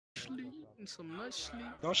sleep and some nice sleep.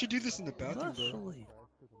 Y'all should do this in the bathroom, bro.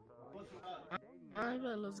 Alright,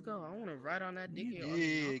 let's go. I want to ride on that dick.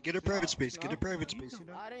 Yeah, get a private space. Get a private space. You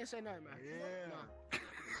know? I didn't say nothing, man. Yeah.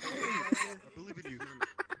 I believe in you.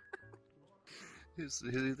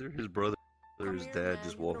 Either his brother or his dad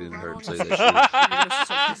just walk in here and say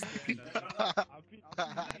that shit.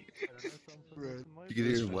 You can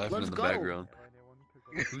hear him laughing in the background.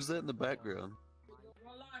 Who's that in the background?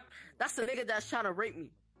 That's the nigga that's trying to rape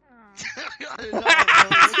me.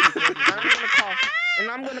 And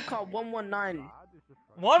I'm gonna call 119.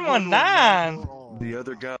 119? The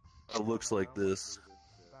other guy looks like this.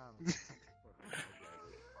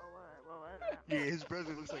 Yeah, his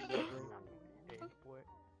brother looks like that, bro.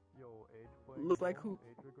 Look like who?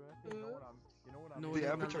 No, the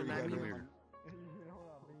avatar you got here.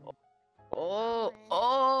 Oh.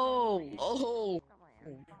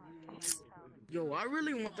 Yo, I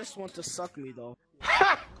really want this one to suck me though.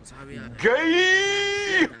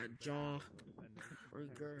 Gay! That jaw.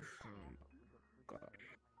 Freaker.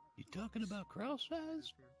 You talking about cross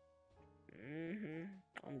size?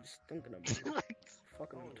 I'm just thinking about it.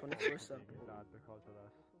 Fucking 24/7.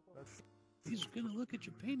 He's gonna look at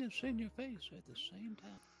your penis and your face at the same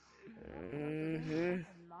time.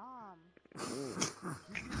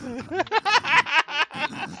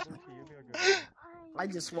 I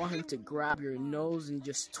just want him to grab your nose and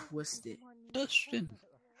just twist it. Dustin.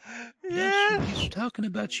 Dustin, he's talking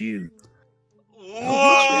about you.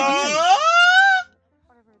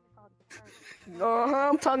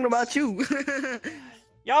 I'm talking about you.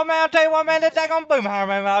 Yo, man, I'll tell you what, man, that dang on boom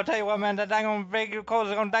hammer, man. I'll tell you what, man, that dang on big cars,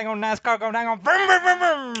 dang on NASCAR, dang on vroom, vroom, vroom,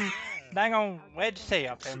 vroom. Dang on wedge T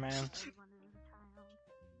up there, man.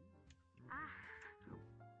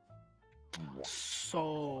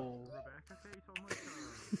 So,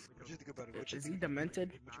 What do you think about it? is he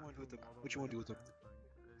demented? What you want to do with him? What you want to do with him?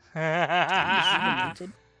 Is he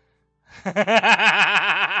demented?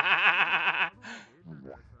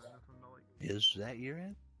 Is that your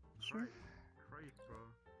answer?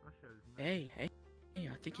 Hey, I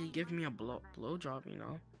think he gave me a blow job, you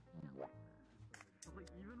know.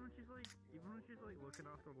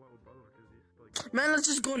 Man, let's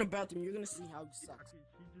just go in the bathroom. You're gonna see how he sucks.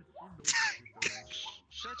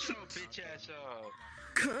 Shut your bitch ass up.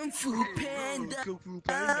 Kung Fu Panda. Kung Fu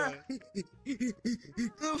Panda.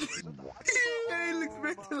 Hey, look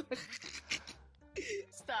mental.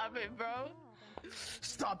 Stop it, bro.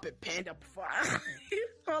 Stop it, Panda.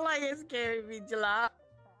 All I get scared me, July.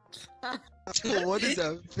 What is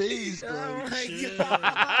that face, bro? Oh my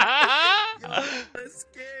god. Yo, that's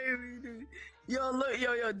scary, dude. Yo, look,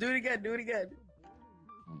 yo, do it again.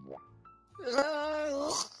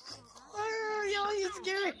 Yo, you're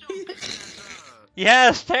scary. Yeah,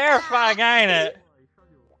 it's terrifying, ain't it?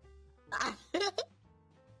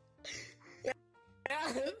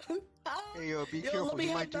 Hey, yo, be careful. Let me You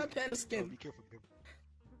have might that do... panda skin. Oh, be careful.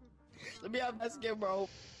 Let me have that skin, bro.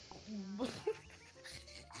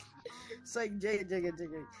 It's like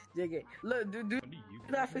jigga. Look, do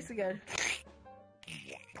that face again.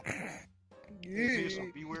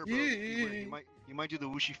 Hey, beware, bro. Beware. You might do the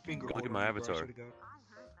whooshy finger. Look at my avatar.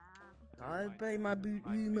 I bet you might do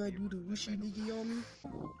the whooshy nigga on me.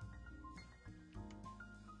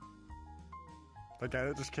 The guy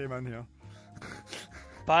that just came in here.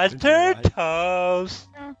 Butter toast.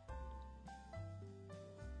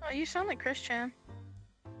 Oh, you sound like Christian.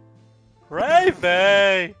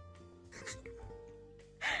 Ravy.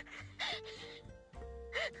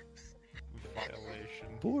 Violation.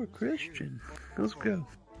 Poor Christian. Let's go.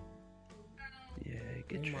 Yeah,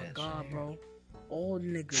 get your ass Oh my god, in bro. Old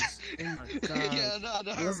niggas. Oh my god. Yeah, no,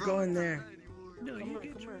 Let's bro. go in there. No, you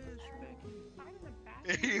get your ass back.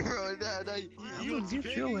 Hey, bro, you want some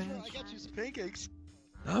get your pancakes? ass. I got you some pancakes.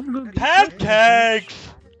 I'm gonna get Pancakes.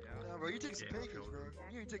 Nah, bro, you take some pancakes, bro.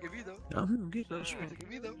 You ain't taking me, though. I'm gonna get those You ain't taking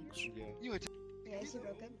me, though. You ain't taking me, though.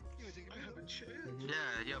 Yeah,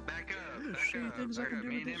 yo, back up. There's Back certain up. things I Back can up. do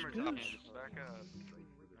Me with and him this are talking. goose. Back up.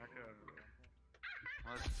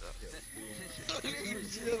 What's up?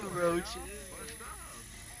 Chill, bro, chill.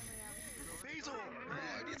 Basil, I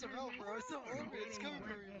need some help, bro. It's still open. It's coming for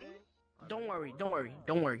you, man. Don't worry.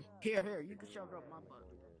 Here, you can shove it up my butt.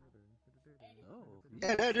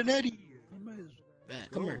 Ed and Eddie.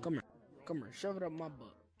 Come here. Shove it up my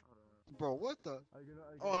butt. Bro, what the?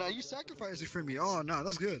 Oh, now you sacrificing for me. Oh, no,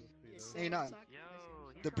 that's good. Hey, nah.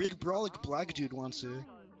 The big brolic black dude wants it.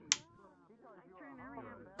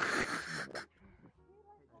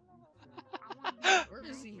 Where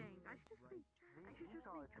is he?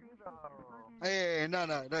 Hey, no,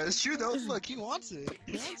 it's true though. Look, he wants it.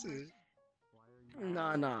 No,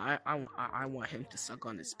 I want him to suck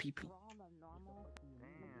on his pee-pee.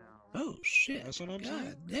 Oh shit! That's what I'm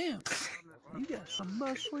God saying. damn! You got some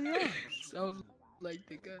muscly arms. Sounds like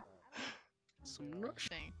they got some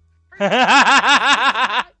nothing.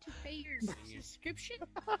 To pay your subscription?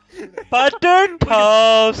 Buttered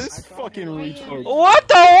toast. This fucking retard. What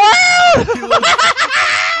the world?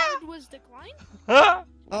 Card was declined?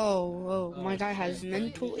 Oh, my guy has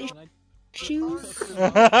mental issues. This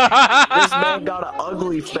man got an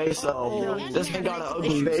ugly face though. This man got an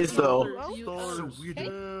ugly face though.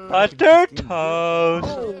 Buttered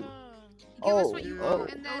toast. Give us what you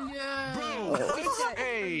want, and then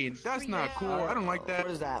Hey, that's not cool. I don't like that.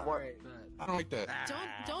 What is that? What? I don't like that.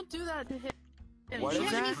 don't do that to him. What is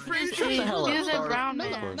that? He is a brown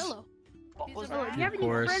man. Mellow. He's a Oh, brown do you have any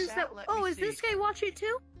course. friends that? Oh, is this guy watch it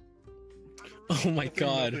too? Oh my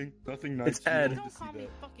god. Nothing nice. It's Ed. Don't call me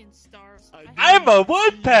fucking stars. I'm a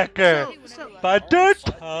woodpecker. Buttered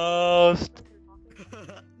toast.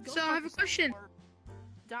 So I have a question.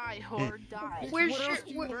 Die, whore, die. Where's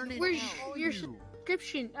your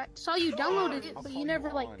subscription? I saw you downloaded it, but you never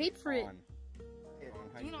like paid for it.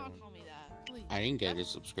 Do not call me that, please. I didn't get a That's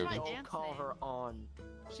subscription. my Don't aunt's call name. her on.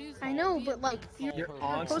 She's I know, but like you're Your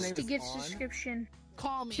supposed to get subscription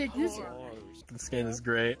call me to use it. The skin is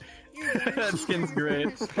great. That That skin's great.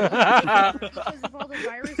 Because of all the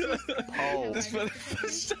viruses. Oh. This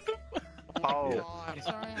motherfucker. Oh.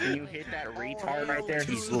 Can you hit that retard right there?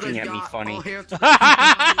 He's looking at me funny. He's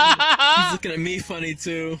looking at me funny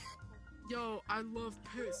too. Yo, I love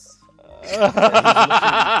piss.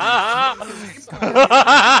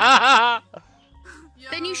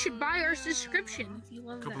 Then you should buy our subscription if you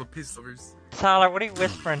love Couple that. of piss lovers. Tyler, what are you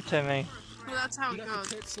whispering to me? Well, that's how it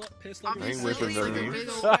goes. I ain't whipping Obviously, none of big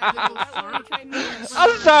you. old fart.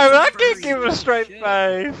 I'm sorry, but I can't keep a straight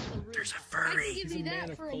face. There's a furry. Give me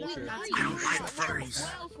that for a week. I don't like furries.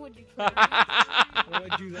 What else would you try?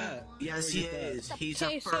 Why'd I do that? Yes, he is. He's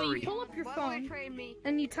Okay, a so you furry. pull up your phone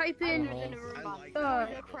and you type in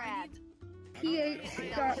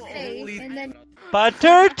ph.a and then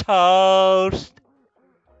Buttered toast.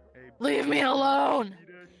 Leave me alone.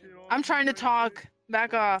 I'm trying to talk.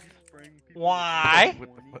 Back off. Why?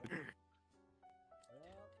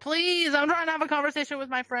 Please, I'm trying to have a conversation with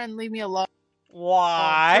my friend. Leave me alone. For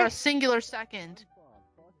Why? a singular second.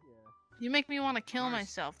 You make me want to kill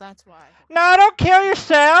myself, that's why. No, don't kill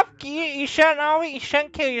yourself. You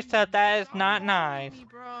shouldn't kill yourself. That is not nice. Leave me,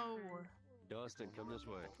 bro. Dustin, come this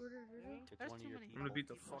way. There's too many. I'm gonna beat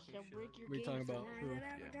the fucking shit. What are you talking about? Who?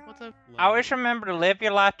 What's up? Always remember to live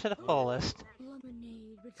your life to the fullest.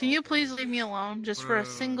 Can you please leave me alone just for a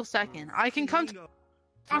single second? I can come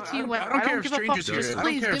talk to you when I don't care if give a fuck. strangers hear it. Just I don't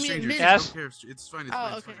please care if give me a strangers minute. hear it. Yes. I don't care if it's fine. It's Oh,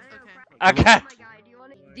 fine. It's okay, fine. okay.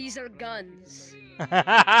 Okay. these are guns.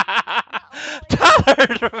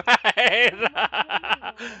 Tyler's face.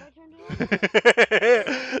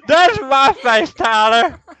 That's my face,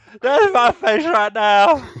 Tyler. That's my face right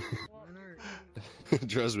now.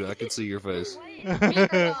 Trust me, I can see your face. Gun.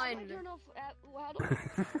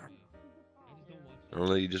 I don't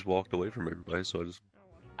know, you just walked away from everybody, so I just...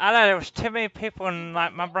 I know there was too many people and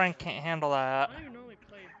like my brain can't handle that.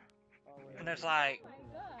 And there's like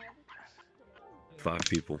 5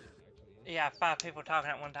 people. yeah, 5 people talking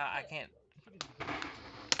at one time. I can't.